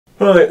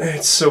Right,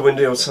 it's so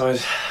windy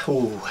outside.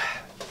 Ooh.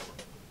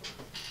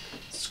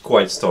 It's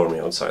quite stormy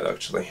outside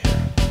actually.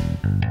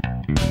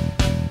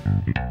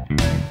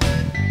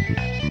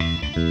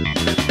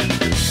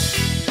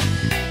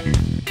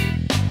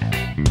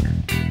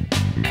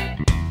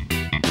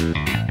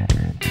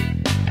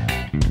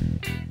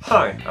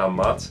 Hi, I'm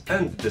Matt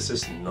and this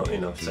is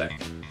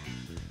NotEnoughTECH.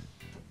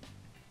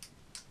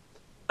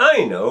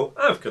 I know,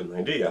 I've got an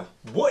idea.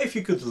 What if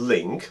you could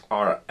link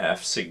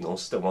RF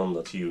signals, the one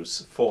that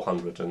use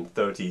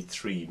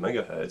 433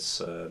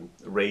 MHz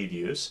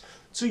radius,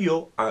 to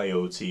your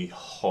IoT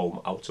home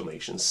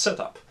automation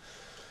setup?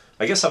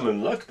 I guess I'm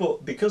in luck,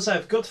 but because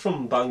I've got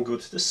from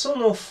Banggood the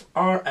Sonoff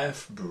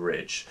RF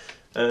bridge,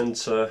 and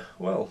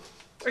well,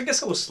 I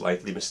guess I was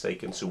slightly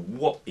mistaken to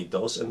what it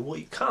does and what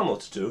it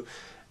cannot do.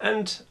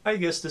 And I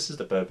guess this is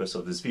the purpose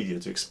of this video,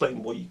 to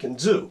explain what you can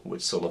do with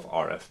Sonoff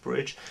RF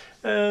bridge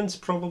and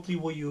probably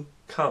what you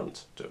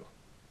can't do.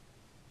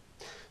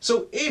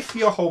 So if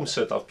your home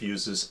setup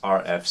uses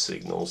RF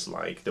signals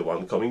like the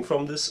one coming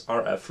from this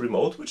RF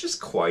remote, which is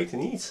quite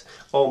neat,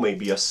 or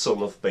maybe a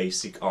Sonoff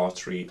basic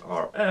R3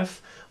 RF,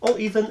 or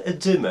even a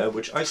dimmer,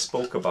 which I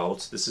spoke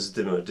about, this is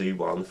dimmer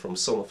D1 from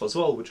Sonoff as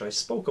well, which I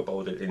spoke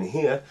about it in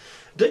here,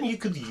 then you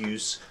could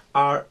use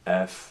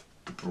RF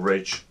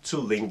bridge to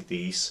link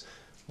these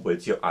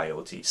with your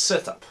IoT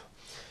setup.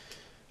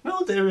 Now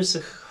there is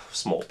a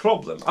small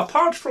problem.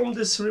 Apart from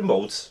this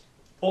remote,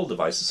 all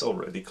devices are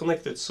already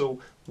connected, so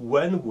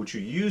when would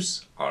you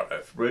use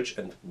RF bridge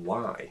and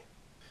why?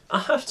 I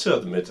have to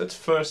admit, at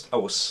first I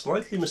was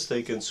slightly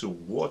mistaken to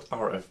what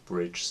RF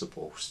bridge is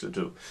supposed to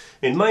do.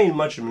 In my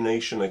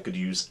imagination I could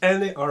use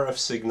any RF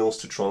signals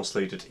to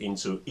translate it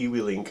into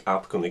EWLink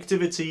app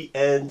connectivity,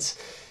 and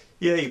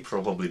yeah, you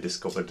probably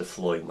discovered the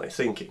flaw in my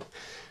thinking.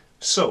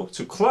 So,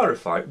 to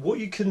clarify, what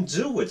you can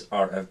do with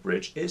RF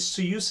bridge is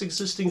to use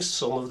existing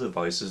Sonoff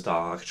devices that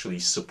actually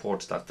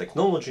support that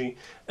technology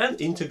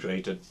and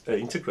integrate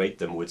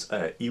them with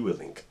an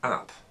EWLink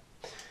app.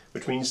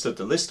 Which means that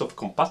the list of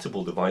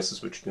compatible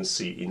devices, which you can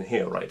see in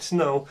here right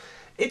now,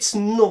 it's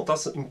not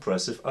as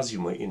impressive as you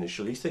might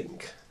initially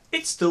think.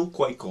 It's still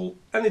quite cool,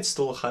 and it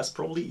still has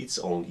probably its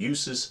own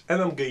uses,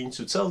 and I'm going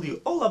to tell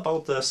you all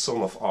about the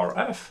Sonoff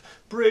RF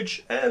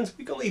bridge, and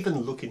we're gonna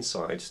even look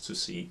inside to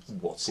see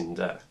what's in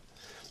there.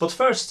 But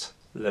first,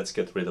 let's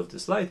get rid of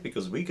this light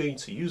because we're going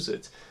to use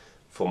it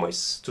for my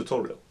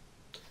tutorial.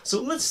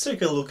 So let's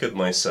take a look at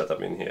my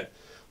setup in here.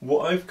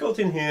 What I've got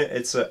in here,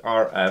 it's a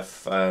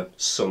RF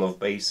Sonoff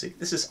Basic.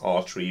 This is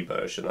R3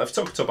 version. I've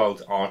talked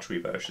about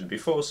R3 version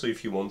before, so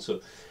if you want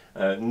to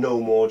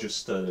know more,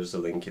 just there's a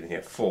link in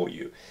here for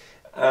you.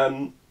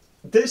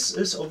 This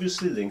is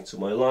obviously linked to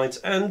my light,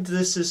 and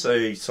this is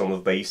a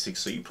Sonoff Basic,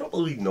 so you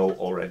probably know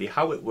already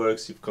how it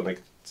works. You've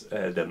connected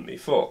them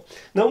before.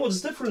 Now what's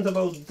different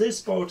about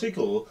this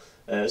particular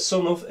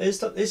Sonoff is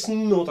that it's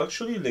not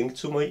actually linked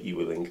to my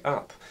EWLink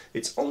app.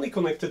 It's only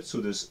connected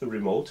to this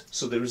remote,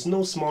 so there is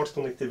no smart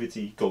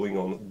connectivity going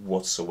on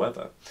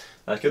whatsoever.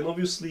 I can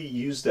obviously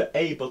use the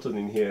A button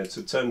in here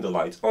to turn the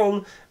light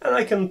on, and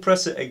I can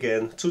press it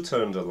again to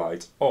turn the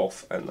light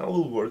off, and that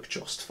will work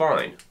just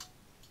fine.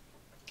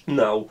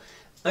 Now,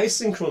 I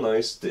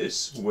synchronized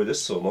this with a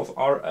Sonoff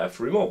RF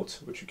remote,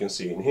 which you can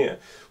see in here,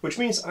 which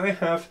means I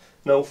have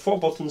now 4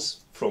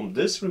 buttons from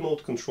this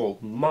remote control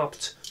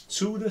mapped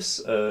to this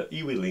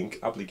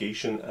EWLink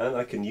application, and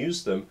I can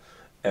use them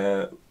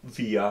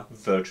via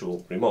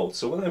virtual remote.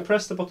 So when I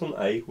press the button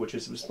A, which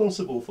is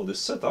responsible for this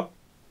setup,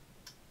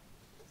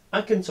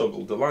 I can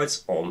toggle the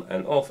lights on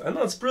and off, and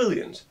that's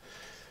brilliant.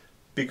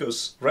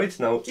 Because right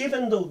now,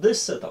 even though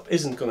this setup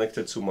isn't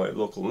connected to my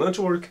local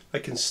network, I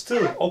can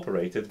still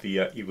operate it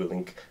via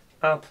EWLink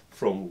app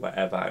from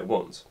wherever I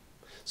want.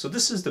 So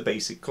this is the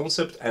basic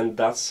concept, and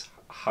that's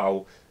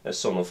how a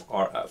Sonoff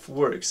RF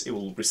works. It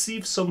will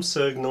receive some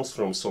signals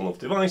from Sonoff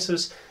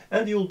devices,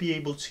 and you'll be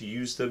able to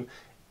use them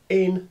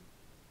in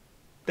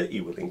the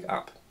EWLink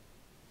app.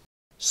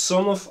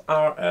 Sonoff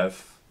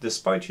RF,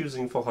 despite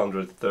using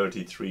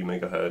 433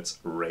 MHz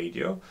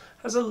radio,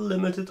 has a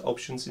limited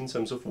options in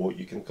terms of what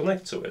you can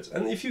connect to it.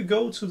 And if you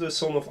go to the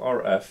Sonoff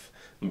RF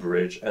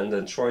bridge and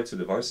then try to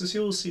devices,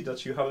 you'll see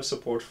that you have a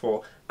support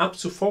for up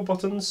to 4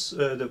 buttons,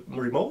 the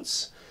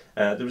remotes.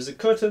 There is a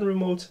curtain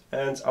remote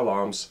and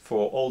alarms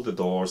for all the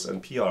doors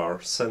and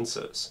PR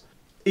sensors.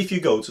 If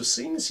you go to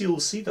scenes, you'll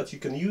see that you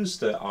can use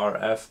the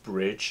RF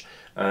bridge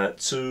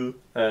to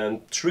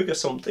trigger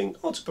something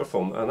or to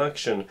perform an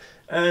action.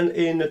 And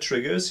in the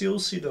triggers, you'll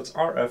see that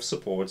RF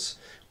supports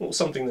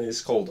something that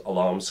is called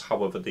alarms.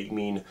 However, they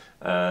mean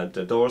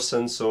the door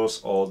sensors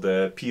or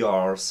the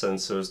PR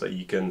sensors that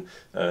you can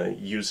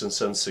use and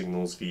send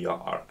signals via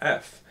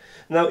RF.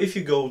 Now, if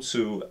you go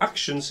to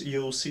actions,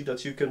 you'll see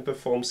that you can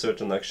perform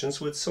certain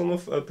actions with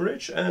Sonoff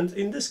bridge. And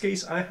in this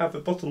case, I have the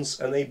buttons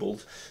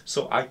enabled,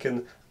 so I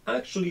can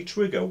actually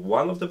trigger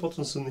one of the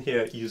buttons in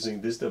here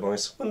using this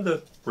device when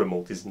the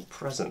remote isn't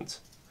present.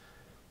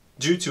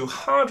 Due to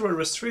hardware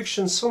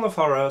restrictions, Sonoff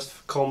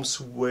RF comes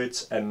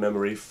with a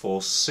memory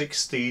for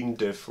 16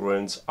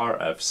 different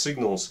RF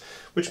signals,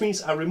 which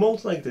means a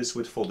remote like this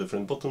with 4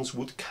 different buttons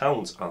would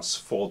count as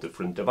 4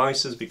 different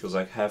devices because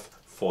I have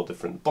 4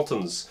 different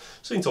buttons.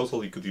 So in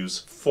total you could use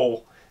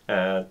 4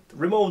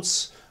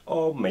 remotes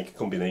or make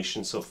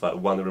combinations of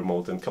one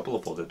remote and a couple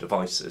of other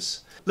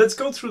devices. Let's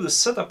go through the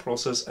setup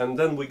process and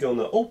then we're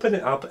gonna open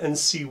it up and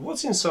see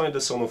what's inside the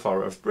Sonoff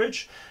RF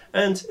bridge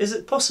and is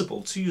it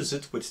possible to use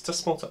it with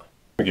test motor.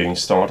 We're going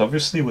to start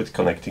obviously with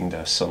connecting the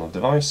Sonoff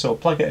device, so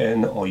plug it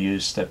in or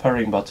use the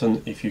pairing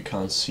button if you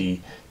can't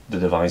see the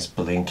device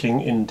blinking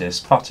in this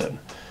pattern.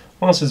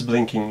 Once it's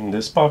blinking in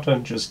this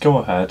pattern, just go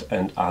ahead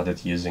and add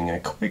it using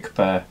a quick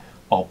pair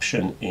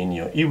option in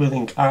your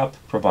eWeLink app,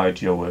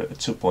 provide your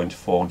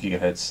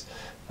 2.4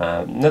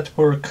 GHz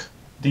network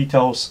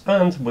details,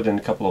 and within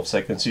a couple of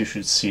seconds you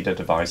should see the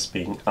device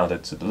being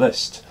added to the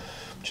list.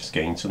 I'm just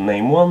going to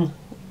name one,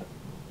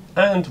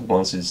 and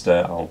once it's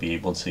there I'll be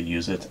able to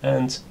use it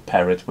and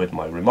pair it with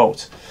my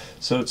remote.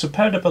 So to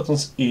pair the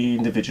buttons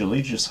individually,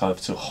 you just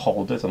have to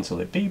hold it until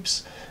it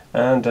beeps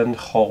and then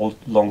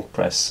long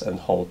press and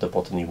hold the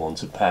button you want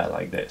to pair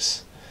like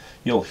this.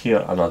 You'll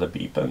hear another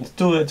beep, and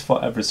do it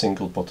for every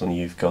single button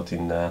you've got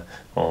in there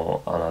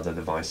or another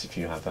device if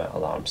you have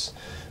alarms.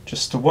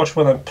 Just to watch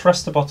when I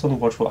press the button,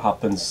 watch what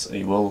happens.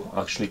 It will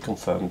actually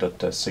confirm that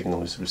the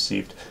signal is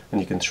received, and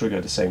you can trigger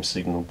the same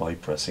signal by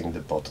pressing the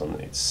button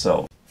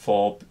itself.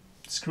 For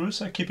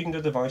screws are keeping the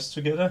device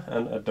together,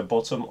 and at the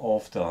bottom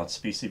of that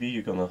PCB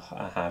you're gonna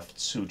have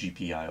 2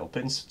 GPIO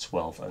pins,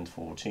 12 and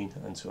 14,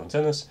 and 2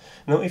 antennas.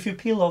 Now if you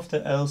peel off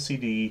the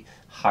LCD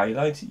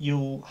highlight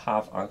you'll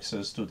have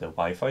access to the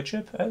Wi-Fi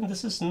chip, and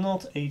this is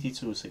not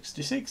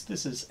 8266,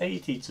 this is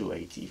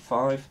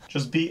 8285.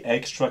 Just be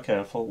extra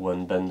careful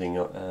when bending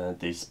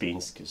these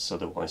pins, because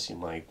otherwise you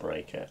might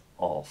break it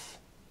off.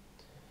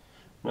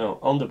 Now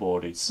on the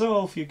board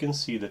itself you can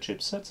see the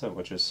chipset,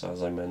 which is,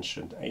 as I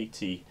mentioned,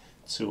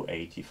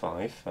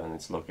 8285, and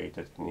it's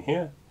located in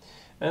here,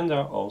 and there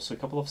are also a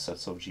couple of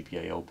sets of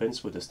GPIO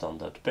pins with a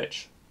standard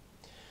pitch.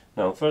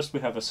 Now first we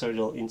have a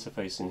serial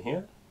interface in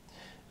here.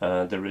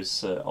 There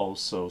is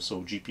also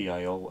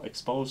GPIO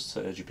exposed,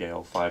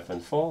 GPIO 5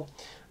 and 4.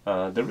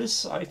 There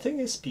is, I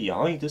think,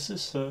 SPI, this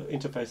is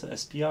interface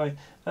SPI,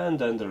 and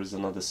then there is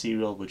another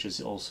serial which is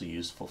also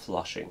used for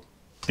flashing.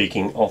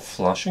 Speaking of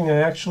flashing, I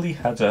actually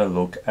had a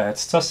look at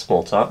test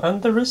motor,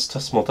 and there is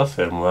test motor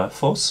firmware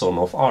for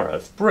Sonoff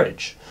RF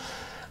bridge.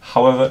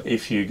 However,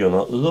 if you're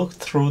gonna look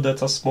through the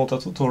test motor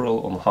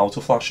tutorial on how to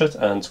flash it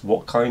and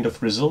what kind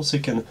of results you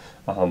can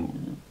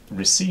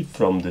receive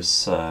from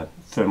this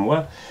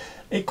firmware,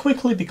 it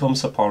quickly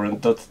becomes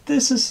apparent that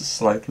this is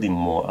slightly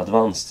more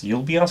advanced.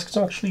 You'll be asked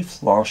to actually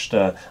flash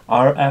the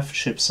RF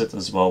chipset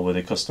as well with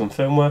a custom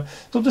firmware,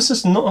 so this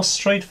is not as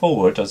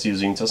straightforward as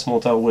using test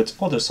motor with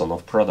other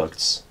Sonoff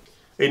products.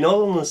 In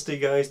all honesty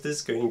guys, this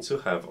is going to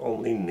have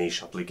only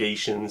niche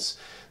applications.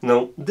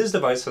 Now, this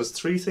device has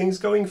 3 things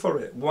going for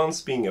it. One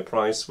being a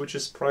price, which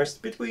is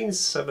priced between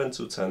 £7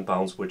 to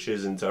 £10, which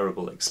isn't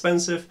terribly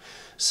expensive.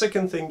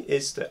 Second thing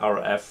is the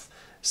RF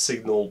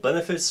signal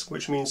benefits,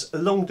 which means a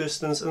long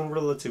distance and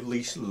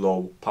relatively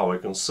low power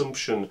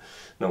consumption.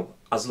 Now,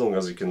 as long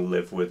as you can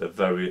live with a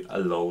very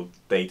low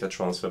data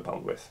transfer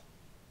bandwidth.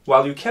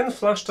 While you can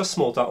flash test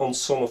motor on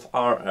Sonoff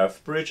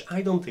RF bridge,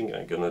 I don't think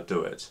I'm gonna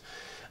do it.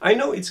 I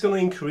know it's going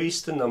to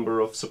increase the number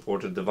of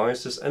supported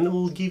devices and it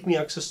will give me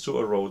access to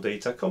a raw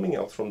data coming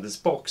out from this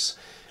box.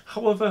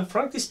 However,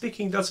 frankly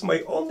speaking, that's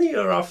my only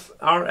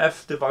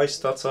RF device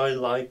that I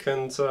like,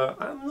 and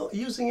I'm not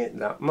using it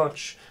that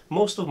much.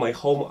 Most of my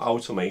home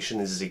automation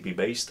is Zigbee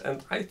based,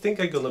 and I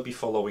think I'm going to be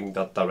following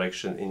that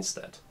direction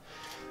instead.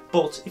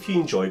 But if you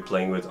enjoy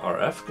playing with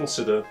RF,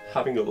 consider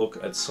having a look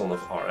at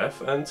Sonoff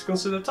RF and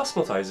consider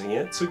taskmatizing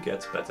it to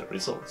get better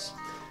results.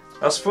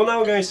 As for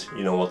now guys,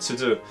 you know what to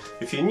do.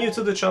 If you're new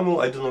to the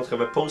channel, I do not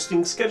have a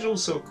posting schedule,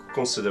 so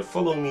consider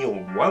following me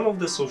on one of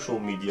the social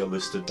media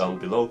listed down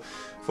below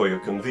for your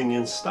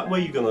convenience. That way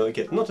you're gonna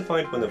get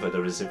notified whenever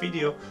there is a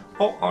video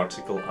or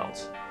article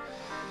out.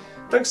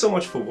 Thanks so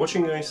much for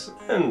watching guys,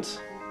 and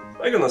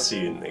I'm gonna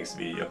see you in the next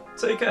video.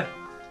 Take care,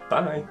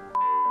 bye!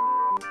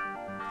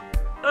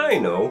 I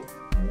know,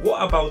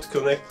 what about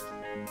connect?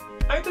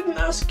 I didn't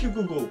ask you,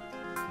 Google!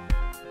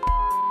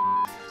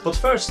 But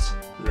first,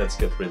 let's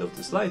get rid of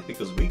this light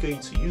because we're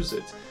going to use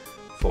it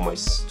for my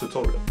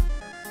tutorial.